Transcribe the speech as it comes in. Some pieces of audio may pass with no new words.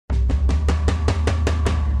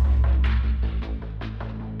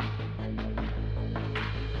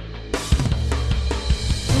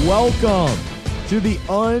Welcome to the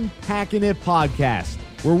Unpacking It podcast,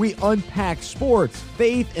 where we unpack sports,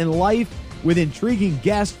 faith, and life with intriguing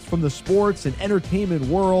guests from the sports and entertainment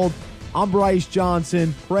world. I'm Bryce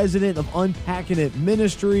Johnson, president of Unpacking It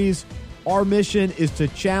Ministries. Our mission is to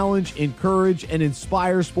challenge, encourage, and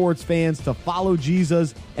inspire sports fans to follow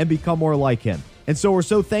Jesus and become more like him. And so we're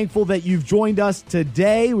so thankful that you've joined us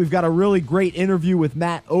today. We've got a really great interview with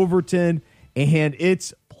Matt Overton, and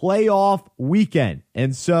it's playoff weekend.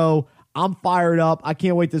 And so I'm fired up. I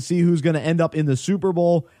can't wait to see who's going to end up in the Super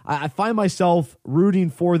Bowl. I find myself rooting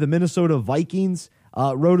for the Minnesota Vikings.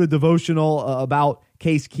 Wrote a devotional about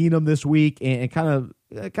Case Keenum this week and kind of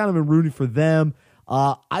been rooting for them.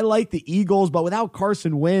 I like the Eagles, but without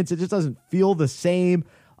Carson Wentz, it just doesn't feel the same.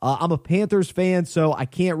 I'm a Panthers fan, so I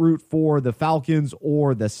can't root for the Falcons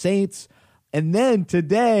or the Saints. And then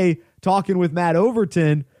today, talking with Matt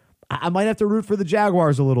Overton, I might have to root for the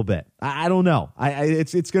Jaguars a little bit. I don't know.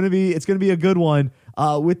 It's gonna be a good one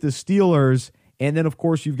with the Steelers, and then of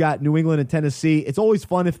course you've got New England and Tennessee. It's always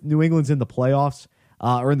fun if New England's in the playoffs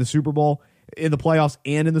or in the Super Bowl, in the playoffs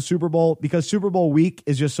and in the Super Bowl, because Super Bowl week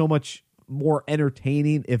is just so much more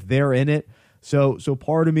entertaining if they're in it. So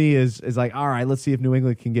part of me is like, all right, let's see if New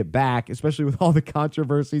England can get back, especially with all the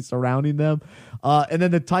controversy surrounding them. And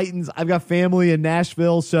then the Titans, I've got family in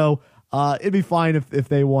Nashville, so it'd be fine if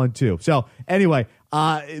they won too. So anyway,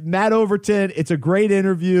 Matt Overton, it's a great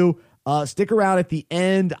interview. Stick around at the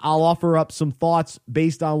end. I'll offer up some thoughts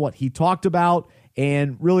based on what he talked about,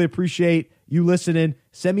 and really appreciate you listening.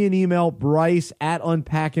 Send me an email,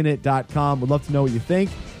 bryce@unpackingit.com. Would love to know what you think.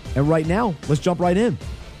 And right now, let's jump right in.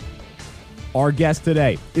 Our guest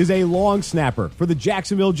today is a long snapper for the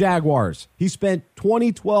Jacksonville Jaguars. He spent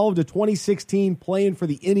 2012 to 2016 playing for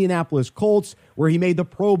the Indianapolis Colts, where he made the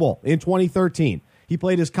Pro Bowl in 2013. He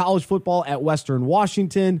played his college football at Western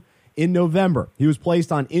Washington. In November, he was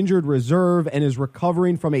placed on injured reserve and is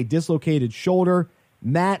recovering from a dislocated shoulder.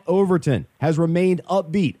 Matt Overton has remained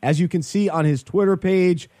upbeat, as you can see on his Twitter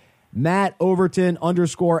page, Matt Overton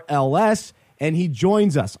 _LS. And he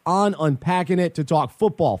joins us on Unpacking It to talk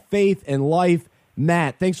football, faith, and life.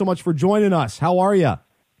 Matt, thanks so much for joining us. How are you?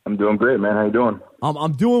 I'm doing great, man. How you doing?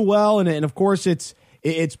 I'm doing well, and of course it's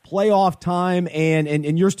playoff time,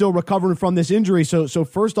 and you're still recovering from this injury. So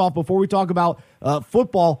first off, before we talk about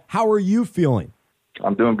football, how are you feeling?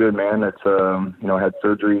 I'm doing good, man. It's I had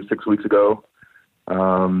surgery 6 weeks ago.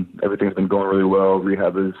 Everything's been going really well.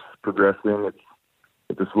 Rehab is progressing.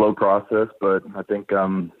 It's a slow process, but I think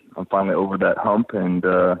I'm finally over that hump, and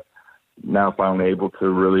now finally able to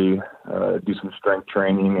really do some strength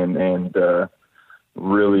training and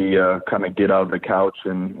really kind of get out of the couch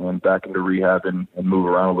and back into rehab and move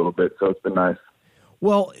around a little bit. So it's been nice.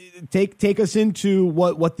 Well, take us into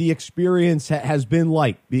what the experience has been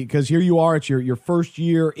like, because here you are, it's your first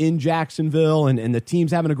year in Jacksonville, and the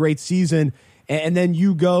team's having a great season, and then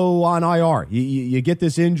you go on IR. You get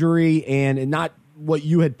this injury, and not what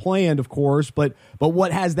you had planned, of course, but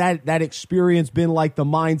what has that experience been like, the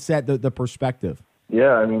mindset, the perspective?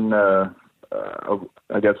 Yeah, I mean, I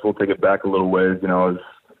guess we'll take it back a little ways. I was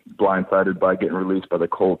blindsided by getting released by the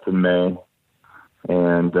Colts in May,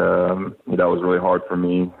 and that was really hard for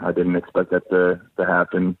me. I didn't expect that to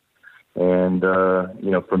happen. And,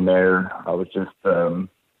 from there, I was just,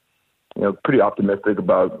 pretty optimistic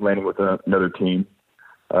about landing with another team.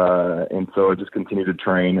 And so I just continued to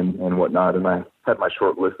train and whatnot. And I had my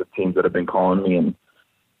short list of teams that have been calling me and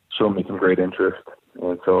showing me some great interest.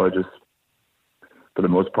 And so I just, for the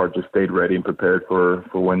most part, just stayed ready and prepared for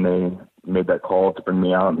when they made that call to bring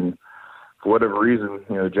me out. And for whatever reason,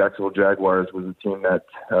 the Jacksonville Jaguars was a team that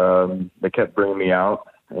they kept bringing me out.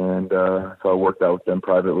 And so I worked out with them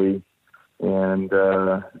privately. And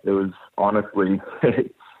it was honestly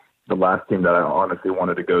the last team that I honestly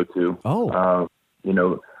wanted to go to. Oh.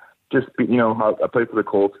 I played for the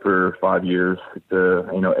Colts for 5 years. It's a,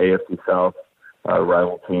 AFC South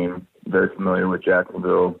rival team, very familiar with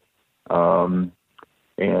Jacksonville.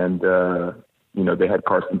 They had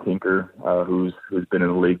Carson Tinker, who's been in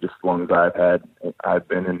the league just as long as I've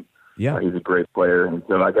been, and he's a great player. And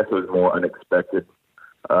so I guess it was more unexpected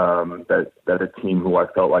that a team who I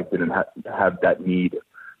felt like didn't have that need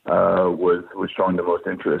was showing the most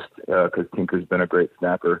interest, because Tinker's been a great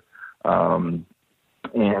snapper.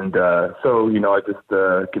 I just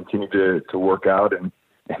continued to work out, and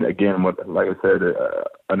again, like I said,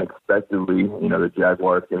 unexpectedly, the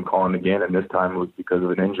Jaguars came calling again, and this time it was because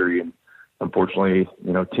of an injury. And unfortunately,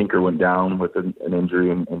 Tinker went down with an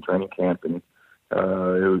injury in training camp, and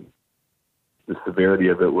the severity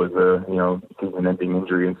of it was a season-ending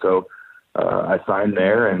injury. And so I signed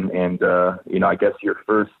there, and I guess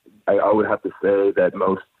I would have to say that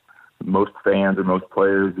most most fans or most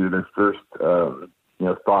players, their first,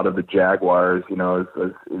 thought of the Jaguars,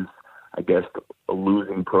 is I guess a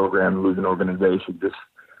losing program, losing organization, just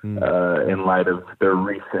in light of their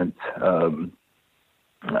recent, I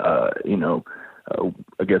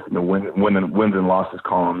guess in the wins and losses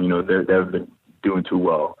column, they haven't been doing too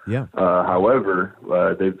well. Yeah. However,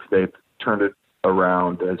 they've turned it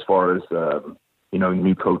around as far as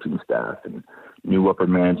new coaching staff and new upper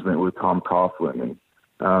management with Tom Coughlin and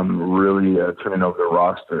really turning over the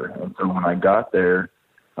roster. And so when I got there,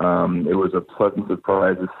 it was a pleasant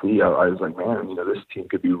surprise to see. I was like, man, this team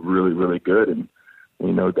could be really, really good. And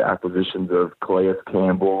the acquisitions of Calais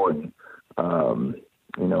Campbell and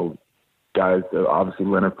guys, obviously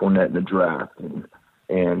Leonard Fournette in the draft,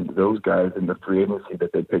 and those guys in the free agency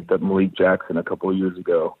that they picked up, Malik Jackson a couple of years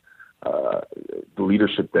ago. The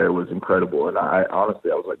leadership there was incredible, and I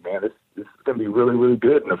honestly was like, man, this is going to be really, really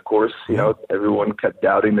good. And of course, everyone kept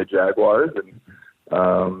doubting the Jaguars,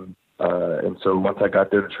 and so once I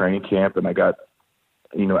got there to training camp and I got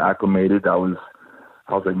acclimated, I was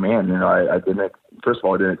like, man, I didn't. First of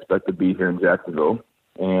all, I didn't expect to be here in Jacksonville,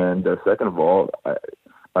 and second of all,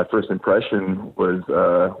 my first impression was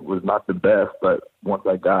not the best. But once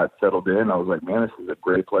I got settled in, I was like, man, this is a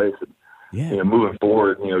great place. And moving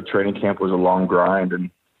forward, training camp was a long grind, and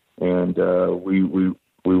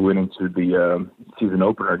we went into the season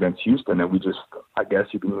opener against Houston, and we just, I guess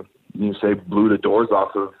you can say, blew the doors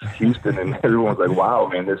off of Houston, and everyone's like, wow,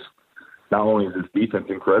 man, this not only is this defense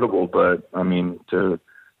incredible, but I mean to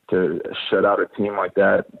shut out a team like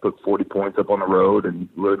that, put 40 points up on the road, and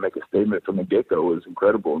really make a statement from the get-go was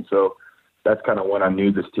incredible. And so that's kind of when I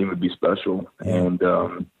knew this team would be special. And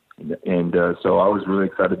so I was really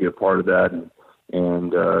excited to be a part of that,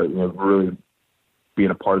 and really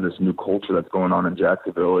being a part of this new culture that's going on in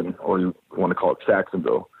Jacksonville, or you want to call it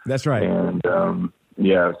Jacksonville. That's right. And so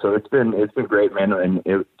it's been great, man, and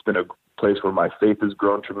it's been a place where my faith has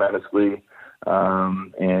grown tremendously.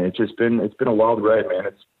 And it's been a wild ride,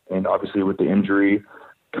 man. And obviously with the injury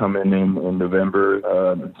coming in November,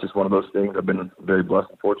 it's just one of those things. I've been very blessed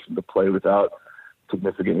and fortunate to play without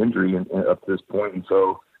significant injury up to this point. And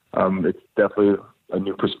so it's definitely a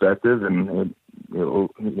new perspective, and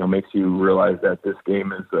it makes you realize that this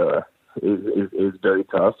game is very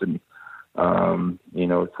tough, and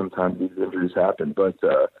sometimes these injuries happen. But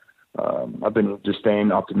I've been just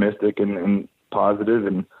staying optimistic and positive,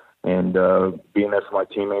 and being there for my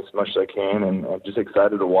teammates as much as I can, and I'm just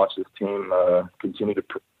excited to watch this team continue to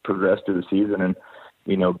progress through the season, and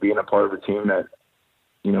being a part of a team that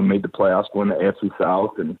made the playoffs, win the AFC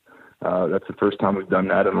South, and that's the first time we've done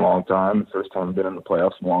that in a long time. First time we've been in the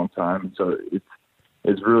playoffs in a long time, so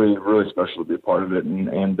it's really, really special to be a part of it,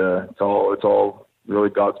 and it's all really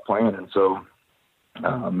God's plan, and so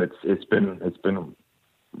it's been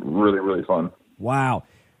really, really fun. Wow.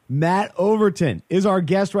 Matt Overton is our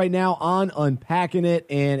guest right now on Unpacking It,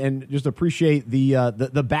 and just appreciate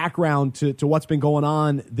the background to what's been going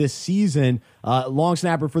on this season. Long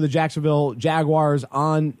snapper for the Jacksonville Jaguars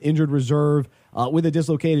on injured reserve with a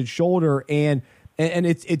dislocated shoulder, and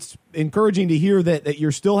it's encouraging to hear that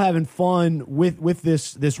you're still having fun with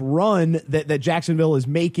this run that Jacksonville is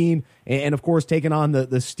making, and of course taking on the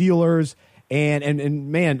Steelers,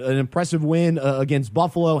 and man, an impressive win against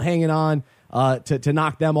Buffalo, hanging on to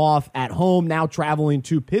knock them off at home, now traveling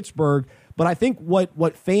to Pittsburgh. But I think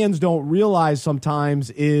what fans don't realize sometimes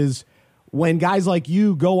is when guys like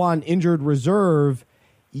you go on injured reserve,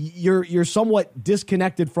 you're somewhat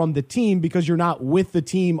disconnected from the team because you're not with the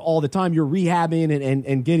team all the time. You're rehabbing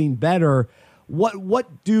and getting better.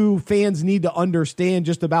 What do fans need to understand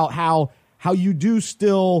just about how you do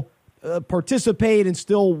still participate and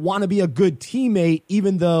still want to be a good teammate,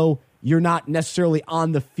 even though you're not necessarily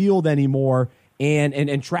on the field anymore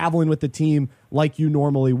and traveling with the team like you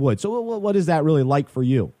normally would? So what is that really like for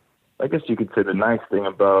you? I guess you could say the nice thing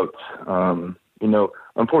about,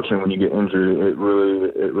 unfortunately when you get injured, it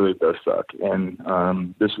really does suck. And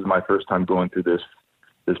this was my first time going through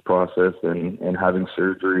this process and having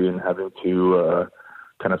surgery and having to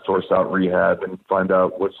kind of source out rehab and find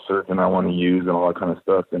out which surgeon I want to use and all that kind of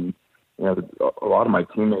stuff. And a lot of my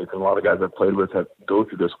teammates and a lot of guys I've played with have go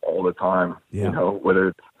through this all the time, whether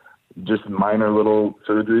it's just minor little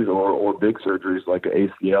surgeries or big surgeries like an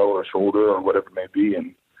ACL or a shoulder or whatever it may be.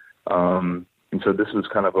 And so this was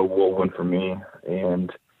kind of a whirlwind for me.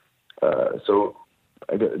 And so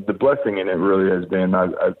the blessing in it really has been I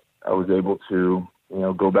was able to,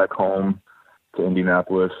 go back home to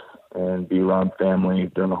Indianapolis and be around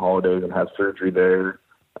family during the holidays and have surgery there.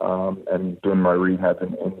 And doing my rehab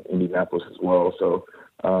in Indianapolis as well. So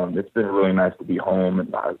it's been really nice to be home.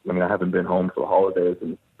 And I haven't been home for the holidays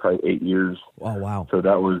in probably 8 years. Oh, wow. So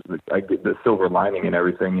that was I get the silver lining and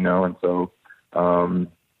everything, and so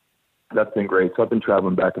that's been great. So I've been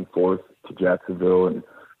traveling back and forth to Jacksonville and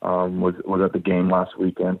was at the game last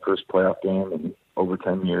weekend, first playoff game in over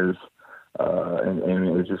 10 years. And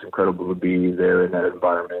it was just incredible to be there in that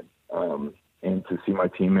environment and to see my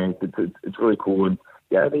teammates. It's really cool. And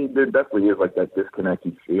yeah, there definitely is like that disconnect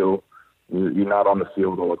you feel. You're not on the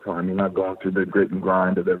field all the time. You're not going through the grit and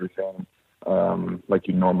grind of everything like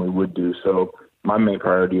you normally would do. So my main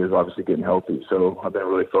priority is obviously getting healthy. So I've been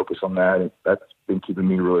really focused on that. And that's been keeping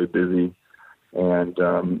me really busy. And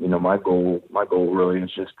my goal really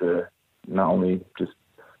is just to not only just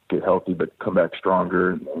get healthy, but come back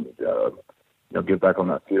stronger and get back on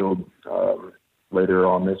that field later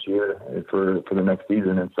on this year for the next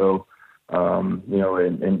season. And so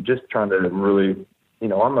and just trying to really,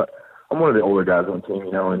 I'm one of the older guys on the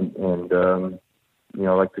team, and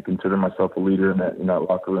I like to consider myself a leader in that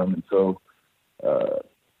locker room. And so,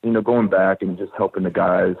 going back and just helping the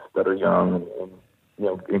guys that are young and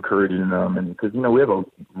encouraging them. And because, we have a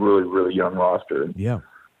really, really young roster. Yeah.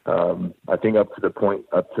 I think up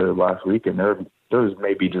to last week, and there was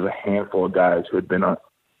maybe just a handful of guys who had been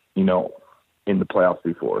in the playoffs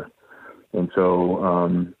before. And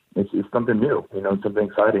so, it's something new, something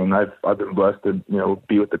exciting. And I've been blessed to,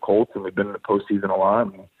 be with the Colts, and we've been in the postseason a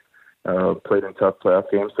lot and played in tough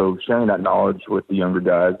playoff games. So sharing that knowledge with the younger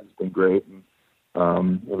guys has been great. And,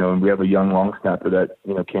 and we have a young long snapper that,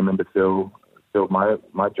 came in to fill my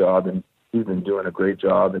job, and he's been doing a great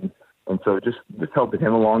job. And so just helping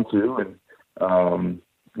him along too. And,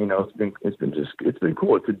 it's been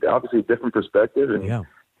cool. It's obviously a different perspective, and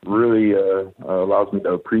really allows me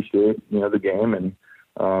to appreciate, the game and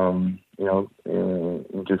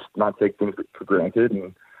just not take things for granted.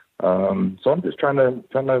 And so I'm just trying to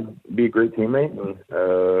be a great teammate and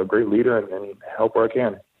a great leader and help where I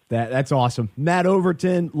can. That's awesome. Matt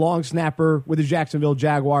Overton, long snapper with the Jacksonville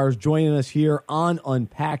Jaguars, joining us here on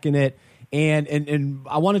Unpacking It. And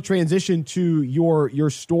I want to transition to your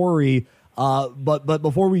story, but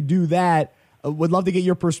before we do that, would love to get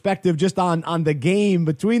your perspective just on the game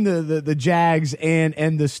between the Jags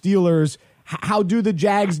and the Steelers. How do the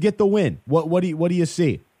Jags get the win? What do you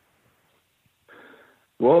see?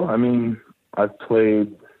 Well, I mean, I've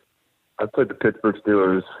played the Pittsburgh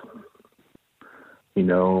Steelers.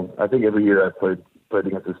 I think every year I've played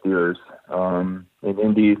against the Steelers. In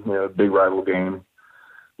Indy, big rival game.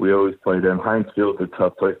 We always play them. Heinz Field's a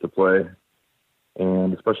tough place to play,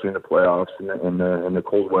 and especially in the playoffs and in the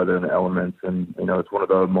cold weather and the elements. And it's one of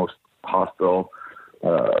the most hostile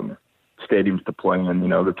stadiums to play in.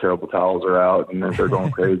 The terrible towels are out and they're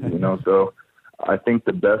going crazy. So I think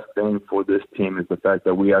the best thing for this team is the fact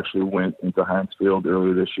that we actually went into Heinz Field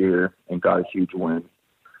earlier this year and got a huge win.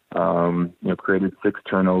 Created 6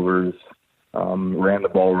 turnovers, ran the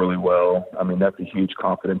ball really well. I mean, that's a huge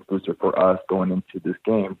confidence booster for us going into this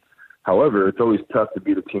game. However, it's always tough to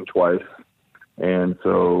beat a team twice. And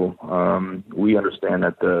so we understand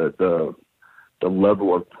that the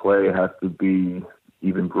level of play has to be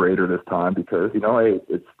even greater this time because,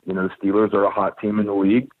 the Steelers are a hot team in the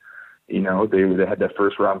league. They had that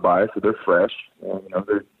first round bye, so they're fresh. And,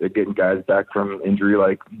 they're getting guys back from injury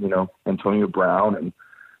like, Antonio Brown, and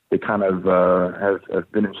they kind of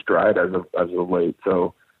have been in stride as of late.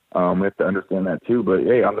 So we have to understand that too. But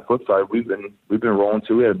hey, on the flip side, we've been rolling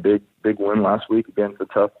too. We had a big win last week against a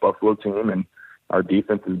tough Buffalo team, and our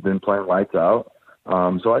defense has been playing lights out.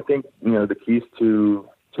 So I think the keys to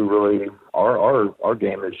really our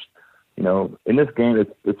game is, in this game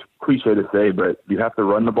it's cliche to say, but you have to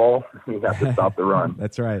run the ball. You have to stop the run.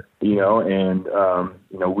 That's right. We have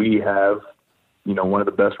one of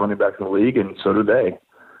the best running backs in the league, and so do they.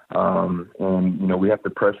 And we have to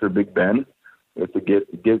pressure Big Ben. We have to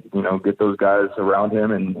get those guys around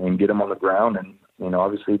him and get him on the ground. And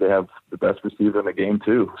obviously they have the best receiver in the game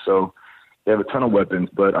too. So they have a ton of weapons.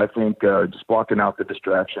 But I think just blocking out the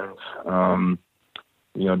distractions.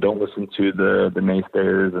 Don't listen to the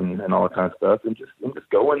naysayers and all that kind of stuff, and just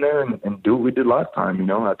go in there and do what we did last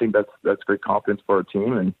time. I think that's great confidence for our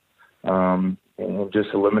team, and just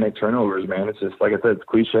eliminate turnovers, man. It's just, like I said, it's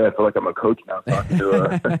cliche. I feel like I'm a coach now talking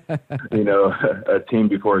to a team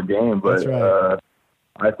before a game. But right.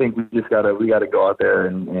 I think we gotta go out there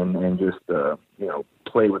and just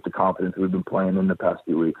play with the confidence we've been playing in the past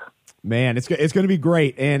few weeks. Man, it's going to be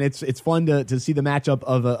great, and it's fun to see the matchup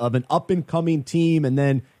of an up and coming team, and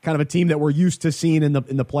then kind of a team that we're used to seeing in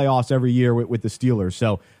the playoffs every year with the Steelers.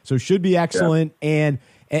 So should be excellent. Yeah.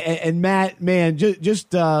 And Matt, man,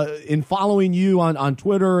 just in following you on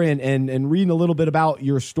Twitter and reading a little bit about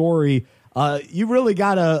your story, you really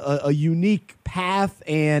got a unique path,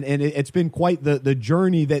 and it's been quite the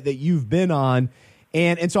journey that you've been on.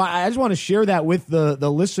 And so I just want to share that with the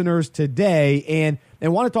listeners today,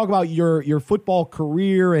 and want to talk about your football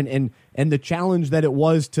career and the challenge that it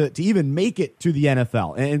was to even make it to the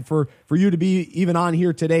NFL, and for you to be even on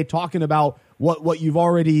here today talking about what you've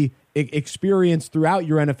already experienced throughout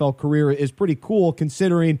your NFL career is pretty cool,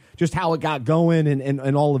 considering just how it got going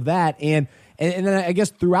and all of that. And then I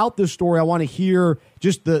guess throughout this story, I want to hear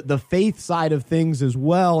just the faith side of things as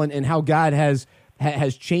well, and how God has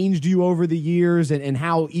changed you over the years, and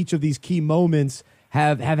how each of these key moments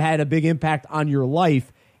have had a big impact on your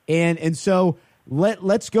life. And so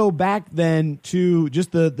let's go back then to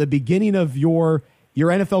just the beginning of your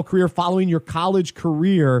NFL career following your college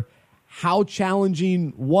career. How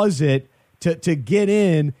challenging was it to get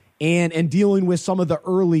in and dealing with some of the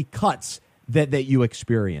early cuts that you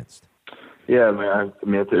experienced? Yeah, I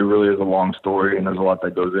mean, it really is a long story, and there's a lot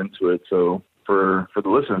that goes into it. So for the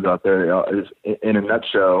listeners out there, in a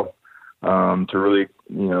nutshell, to really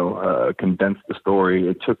condense the story,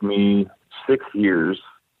 it took me 6 years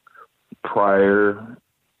prior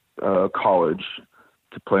college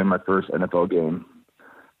to play my first NFL game.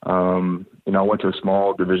 I went to a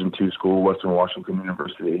small Division II school, Western Washington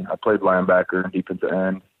University. I played linebacker and defensive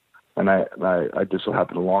end, and I just so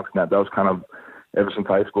happened to long snap. That was kind of, ever since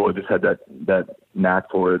high school, I just had that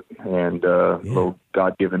knack for it, and little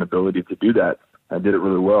God-given ability to do that. I did it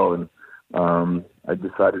really well, and I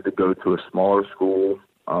decided to go to a smaller school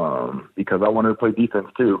because I wanted to play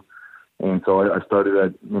defense too. And so I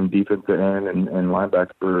started in defensive end and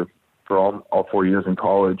linebacker for all 4 years in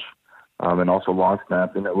college, and also long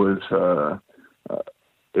snap. And it was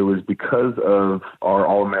because of our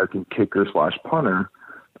All-American kicker / punter.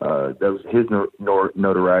 That was his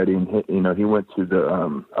notoriety. And he went to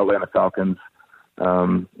the Atlanta Falcons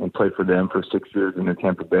and played for them for 6 years, and in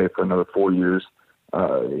Tampa Bay for another 4 years.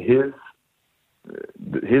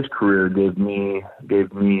 His career gave me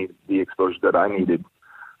the exposure that I needed.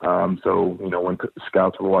 So when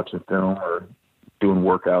scouts were watching film or doing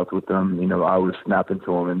workouts with them, I was snapping to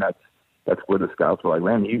them, and that's where the scouts were like,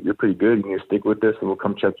 "Man, you're pretty good. You need to stick with this, and we'll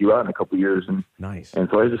come check you out in a couple of years." And nice. And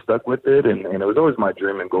so I just stuck with it, and it was always my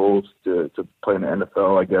dream and goals to play in the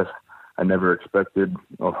NFL. I guess I never expected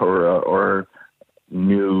or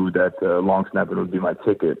knew that long snapping would be my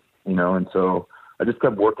ticket, And so I just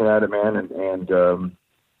kept working at it, man. And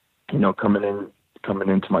coming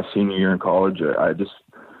into my senior year in college, I just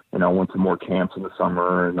went to more camps in the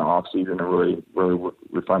summer and the off season to really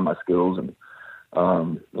refine my skills. And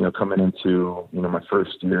coming into my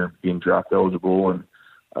first year being draft eligible, and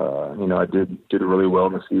I did really well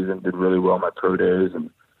in the season, did really well in my pro days,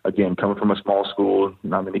 and again, coming from a small school,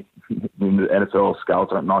 not many the NFL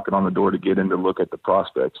scouts aren't knocking on the door to get in to look at the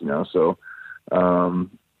prospects, So I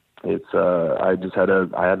just had to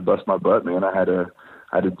bust my butt, man. I had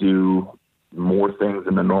to do more things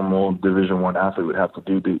than the normal Division I athlete would have to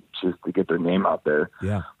do to get their name out there.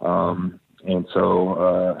 Yeah. And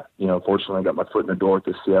so, fortunately, I got my foot in the door with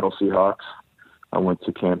the Seattle Seahawks. I went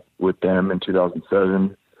to camp with them in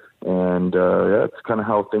 2007, and that's kind of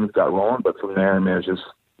how things got rolling. But from there, man, it's just,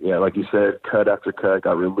 like you said, cut after cut,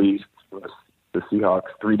 got released from the Seahawks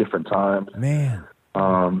 3 different times. Man.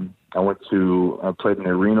 I played in the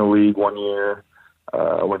Arena League 1 year.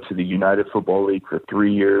 I went to the United Football League for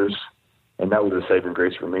 3 years, and that was a saving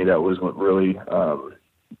grace for me. That was what really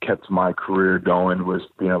kept my career going, was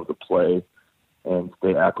being able to play and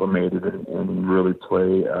stay acclimated and really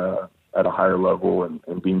play at a higher level and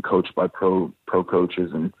being coached by pro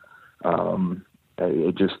coaches. And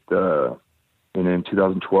it just in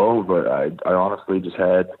 2012, but I honestly just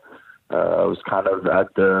had I was kind of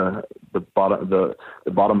at the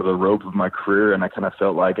bottom of the rope of my career, and I kind of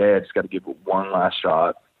felt like, hey, I just got to give it one last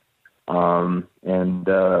shot. And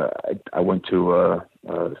I went to a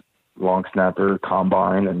long snapper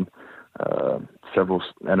combine, and several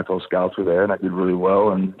NFL scouts were there, and I did really well.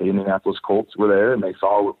 And the Indianapolis Colts were there, and they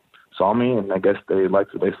saw me, and I guess they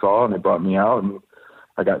liked what they saw, and they brought me out, and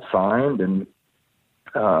I got signed. And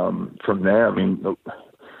from there, I mean,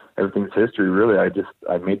 everything's history, really. I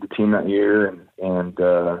made the team that year, and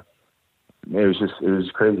it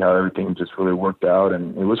was crazy how everything just really worked out.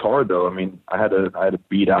 And it was hard, though. I mean, I had to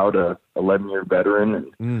beat out a 11-year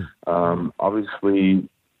veteran, and obviously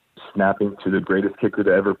snapping to the greatest kicker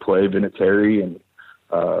to ever play, Vinatieri, and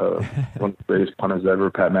one of the greatest punters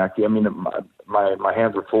ever, Pat McAfee. I mean, my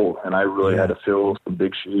hands were full, and I really had to fill some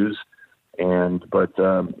big shoes. But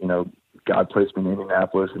God placed me in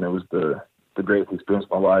Indianapolis, and it was the greatest experience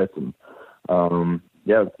of my life. And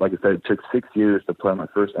like I said, it took 6 years to play my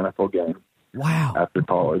first NFL game. Wow. After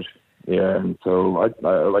college. Yeah, and so I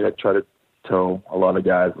try to tell a lot of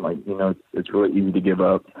guys, like, it's really easy to give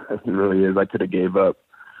up. It really is. I could have gave up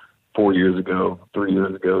 4 years ago, 3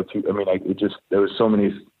 years ago. There was so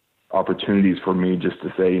many opportunities for me just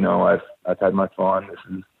to say, I've had my fun.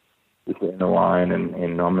 This is in the line,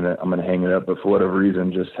 and I'm gonna hang it up. But for whatever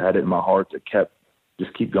reason, just had it in my heart to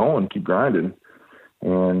keep going, keep grinding,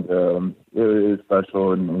 and it was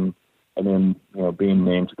special. And then being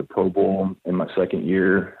named to the Pro Bowl in my second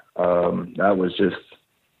year, that was just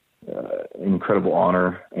an incredible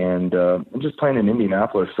honor. And just playing in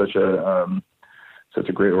Indianapolis, such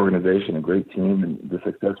a great organization, a great team, and the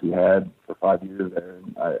success we had for 5 years there.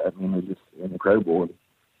 It was just incredible.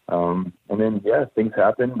 And then, things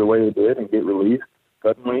happened the way they did and get released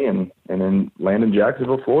suddenly, and then land in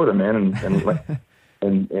Jacksonville, Florida, man,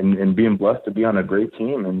 and being blessed to be on a great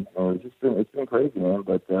team. And it's been crazy, man.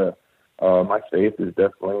 But my faith has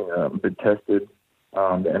definitely been tested.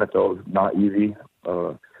 The NFL is not easy.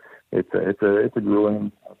 It's a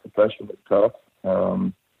grueling profession. It's tough.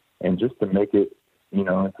 And just to make it,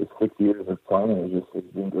 it's 6 years of playing,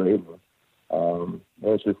 it's been great.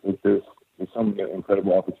 There's some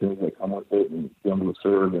incredible opportunities that come with it, and being able to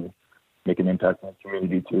serve and make an impact on the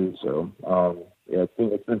community too. So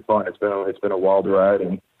it's been fun. It's been a wild ride,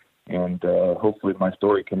 and hopefully my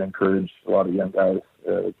story can encourage a lot of young guys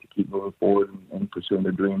to keep moving forward and pursuing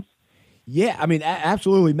their dreams. Yeah,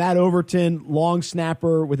 absolutely. Matt Overton, long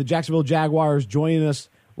snapper with the Jacksonville Jaguars, joining us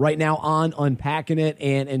right now on Unpacking It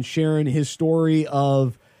and sharing his story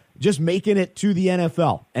of just making it to the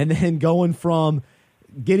NFL and then going from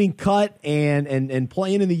getting cut and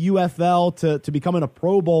playing in the UFL to becoming a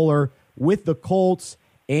Pro Bowler with the Colts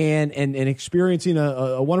and experiencing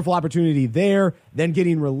a wonderful opportunity there, then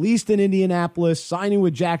getting released in Indianapolis, signing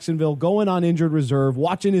with Jacksonville, going on injured reserve,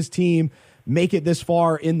 watching his team make it this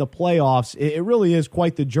far in the playoffs. It really is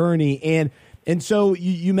quite the journey. And so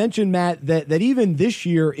you mentioned, Matt, that even this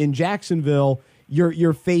year in Jacksonville,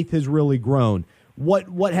 your faith has really grown.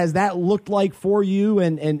 What has that looked like for you,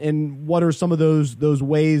 and what are some of those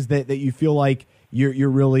ways that you feel like you're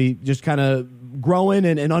really just kind of growing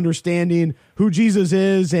and understanding who Jesus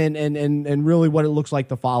is and really what it looks like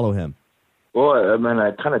to follow him? Well,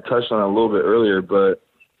 I kind of touched on it a little bit earlier, but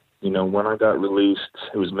when I got released,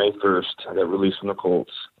 it was May 1st. I got released from the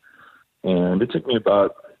Colts, and it took me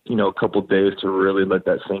about a couple of days to really let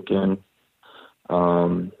that sink in.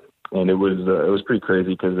 And it was pretty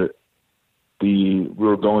crazy because we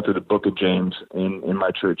were going through the Book of James in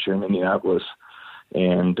my church here in Indianapolis,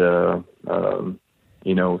 and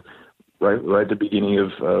right at the beginning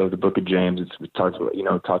of the Book of James, it talks about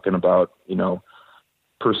talking about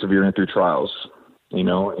persevering through trials, and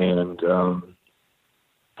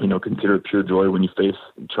consider it pure joy when you face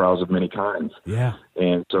trials of many kinds. Yeah.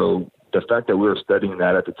 And so the fact that we were studying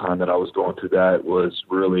that at the time that I was going through that was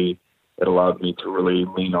really, it allowed me to really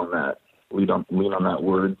lean on that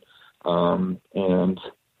word. And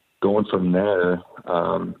going from there,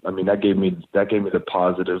 that gave me the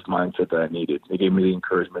positive mindset that I needed. It gave me the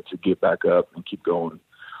encouragement to get back up and keep going.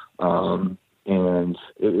 And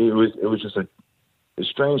it was just a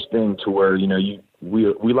strange thing to where,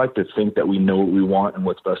 we like to think that we know what we want and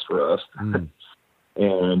what's best for us. Mm.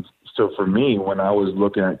 And so for me, when I was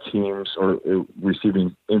looking at teams or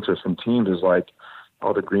receiving interest from teams, is like,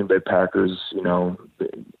 the Green Bay Packers,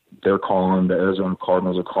 they're calling, the Arizona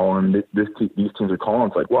Cardinals are calling, these teams are calling.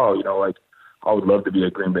 It's like, wow, I would love to be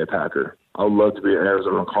a Green Bay Packer. I would love to be an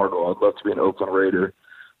Arizona Cardinal. I'd love to be an Oakland Raider.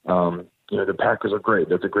 The Packers are great.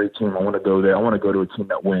 That's a great team. I want to go there. I want to go to a team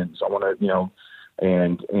that wins. I want to,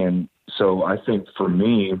 and so I think for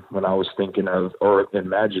me, when I was thinking of or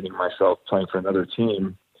imagining myself playing for another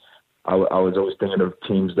team, I was always thinking of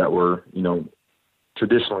teams that were,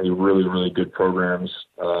 traditionally really, really good programs,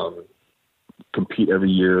 compete every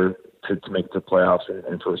year to make the playoffs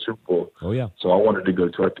and for a Super Bowl. Oh, yeah. So I wanted to go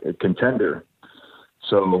to a contender.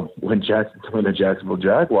 So when the Jacksonville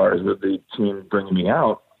Jaguars were the team bringing me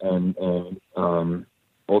out and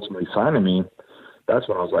ultimately signing me, that's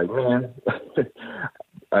when I was like, man,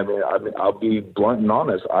 I'll be blunt and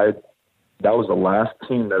honest. That was the last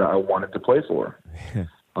team that I wanted to play for.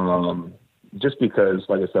 Just because,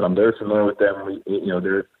 like I said, I'm very familiar with them.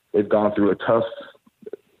 They've gone through a tough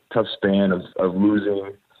span of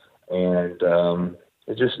losing, and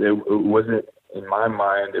it wasn't, in my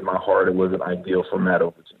mind, in my heart, it wasn't ideal for Matt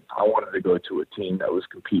Overton. I wanted to go to a team that was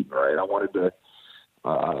competing, right? I wanted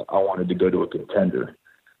to go to a contender.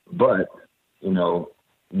 But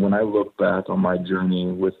when I look back on my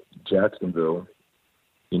journey with Jacksonville,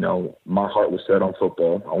 my heart was set on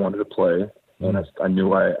football. I wanted to play. And I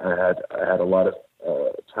knew I had a lot of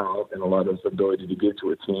talent and a lot of ability to get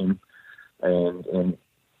to a team and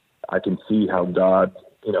I can see how God,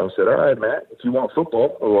 said, all right, Matt, if you want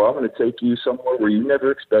football, well, I'm going to take you somewhere where you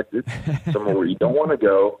never expected, somewhere where you don't want to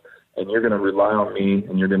go, and you're going to rely on me,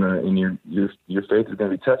 and your faith is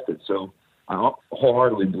going to be tested. So I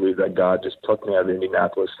wholeheartedly believe that God just plucked me out of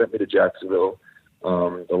Indianapolis, sent me to Jacksonville,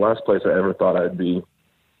 the last place I ever thought I'd be.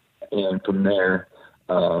 And from there,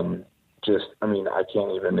 I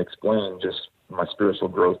can't even explain just my spiritual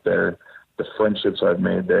growth there, the friendships I've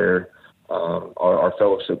made there. Our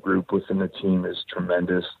fellowship group within the team is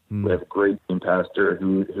tremendous. We have a great team pastor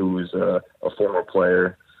who is a former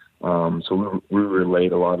player. So we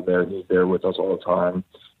relate a lot there. He's there with us all the time.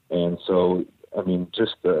 And so,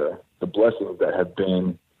 just the blessings that have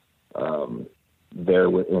been there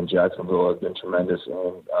in Jacksonville have been tremendous.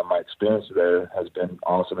 And my experience there has been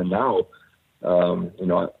awesome. And now,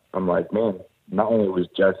 I'm like, man, not only was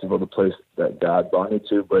Jacksonville the place that God brought me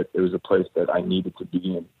to, but it was a place that I needed to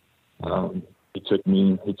be in. He took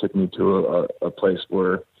me to a place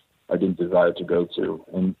where I didn't desire to go to.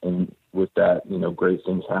 And with that, great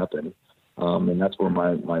things happen. And that's where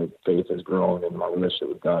my faith has grown and my relationship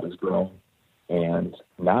with God has grown. And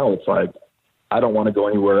now it's like, I don't want to go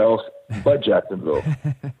anywhere else but Jacksonville,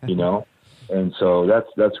 And so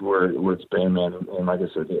that's where it's been, man. And like I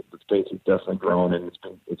said, the faith has definitely grown, and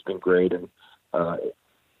it's been great. And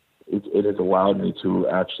it has allowed me to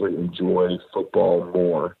actually enjoy football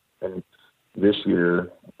more. And this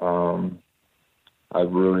year, I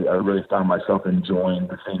really found myself enjoying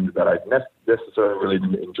the things that I necessarily really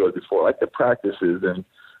didn't enjoy before, like the practices and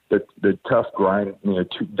the tough grind, 2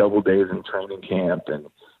 double days in training camp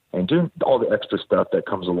and doing all the extra stuff that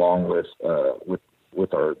comes along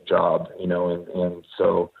with our job, and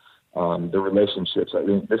so the relationships. I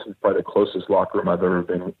think this is probably the closest locker room I've ever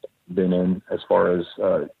been in as far as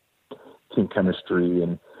team chemistry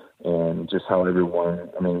and just how everyone.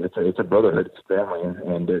 It's a brotherhood, it's a family,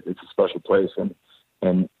 and it's a special place, and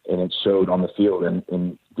it showed on the field,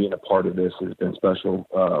 and being a part of this has been special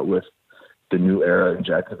with the new era in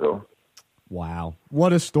Jacksonville. Wow.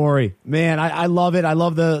 What a story, man. I love it. I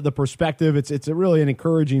love the perspective. It's really an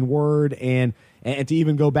encouraging word. And to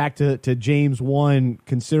even go back to James 1,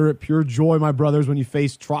 consider it pure joy, my brothers, when you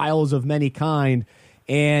face trials of many kind.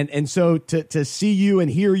 And so to see you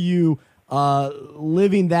and hear you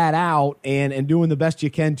living that out and doing the best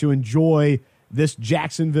you can to enjoy this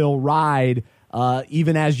Jacksonville ride,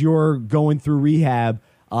 even as you're going through rehab,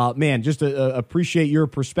 man, just appreciate your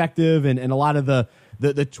perspective and a lot of the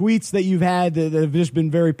tweets that you've had that have just been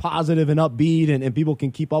very positive and upbeat, and people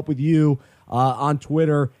can keep up with you on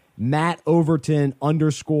Twitter, Matt Overton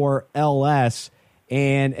 _LS.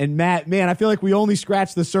 And Matt, man, I feel like we only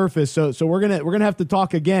scratched the surface. So we're gonna have to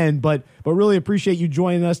talk again, but really appreciate you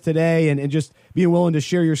joining us today and just being willing to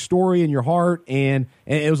share your story and your heart. And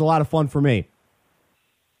it was a lot of fun for me.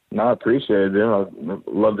 No, I appreciate it. I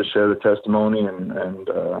love to share the testimony and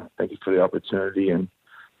thank you for the opportunity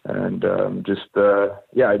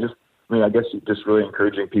I guess just really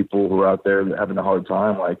encouraging people who are out there having a hard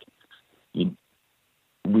time. Like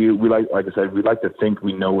we like I said, we like to think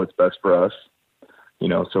we know what's best for us.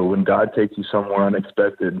 So when God takes you somewhere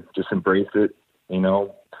unexpected, just embrace it.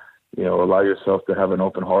 Allow yourself to have an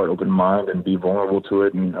open heart, open mind, and be vulnerable to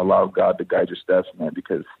it, and allow God to guide your steps, man,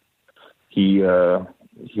 because He'll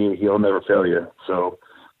never fail you. So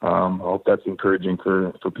I hope that's encouraging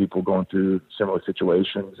for people going through similar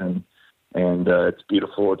situations, and it's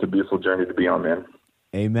beautiful. It's a beautiful journey to be on, man.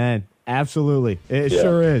 Amen. Absolutely. It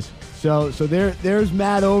sure is. So there's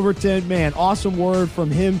Matt Overton, man. Awesome word from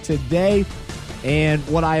him today. And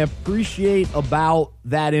what I appreciate about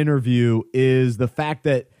that interview is the fact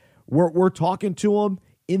that we're talking to him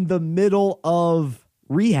in the middle of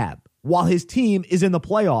rehab while his team is in the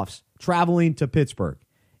playoffs, traveling to Pittsburgh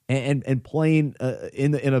and playing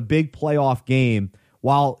in a big playoff game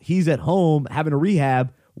while he's at home having a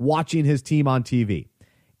rehab, watching his team on TV.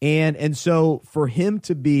 And so for him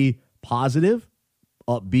to be positive,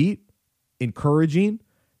 upbeat, encouraging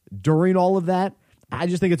during all of that, I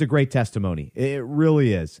just think it's a great testimony. It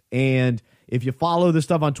really is. And if you follow this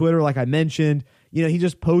stuff on Twitter, like I mentioned, he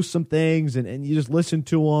just posts some things and you just listen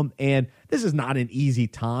to him. And this is not an easy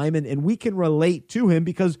time. And we can relate to him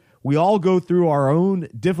because we all go through our own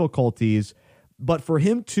difficulties. But for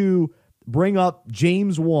him to bring up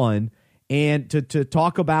James 1 and to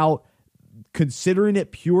talk about considering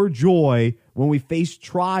it pure joy when we face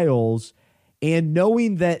trials, and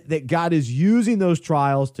knowing that God is using those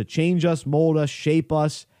trials to change us, mold us, shape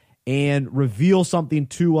us, and reveal something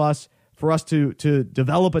to us, for us to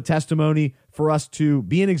develop a testimony, for us to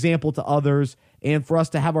be an example to others, and for us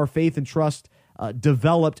to have our faith and trust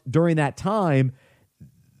developed during that time.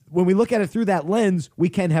 when we look at it through that lens, we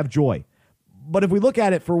can have joy. But if we look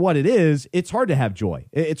at it for what it is, it's hard to have joy.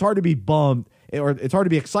 It's hard to be bummed, or it's hard to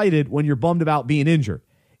be excited when you're bummed about being injured.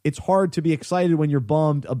 It's hard to be excited when you're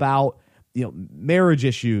bummed about, marriage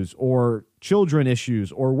issues or children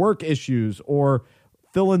issues or work issues or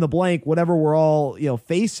fill in the blank, whatever we're all,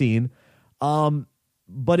 facing.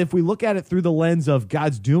 But if we look at it through the lens of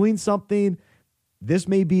God's doing something, this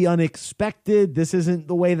may be unexpected. This isn't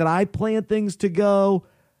the way that I plan things to go,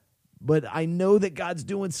 but I know that God's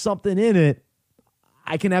doing something in it.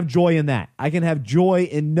 I can have joy in that. I can have joy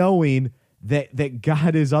in knowing that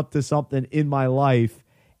God is up to something in my life.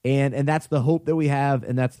 And that's the hope that we have.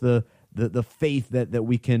 And that's the faith that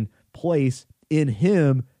we can place in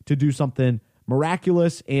him to do something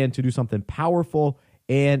miraculous and to do something powerful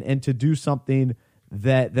and to do something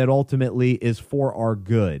that ultimately is for our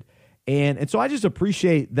good. And so I just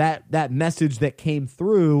appreciate that message that came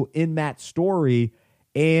through in Matt's story.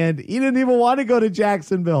 And he didn't even want to go to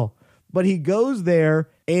Jacksonville, but he goes there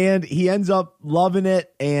and he ends up loving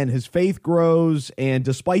it, and his faith grows. And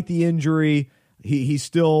despite the injury, he's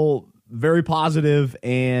still very positive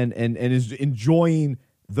and is enjoying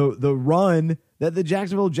the run that the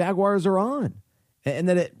Jacksonville Jaguars are on, and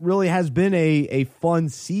that it really has been a fun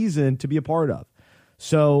season to be a part of.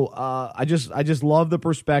 So I just love the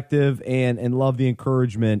perspective and love the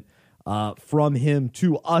encouragement from him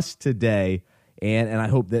to us today, and I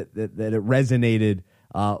hope that it resonated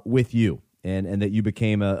with you and that you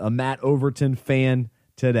became a Matt Overton fan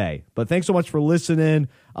today. But thanks so much for listening.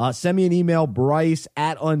 Send me an email,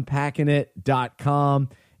 bryce@unpackingit.com,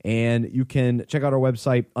 and you can check out our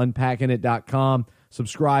website, unpackingit.com.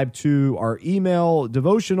 Subscribe to our email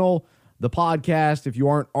devotional, the podcast, if you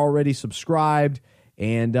aren't already subscribed,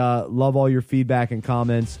 and love all your feedback and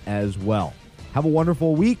comments as well. Have a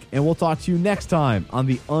wonderful week, and we'll talk to you next time on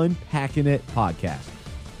the Unpacking It podcast.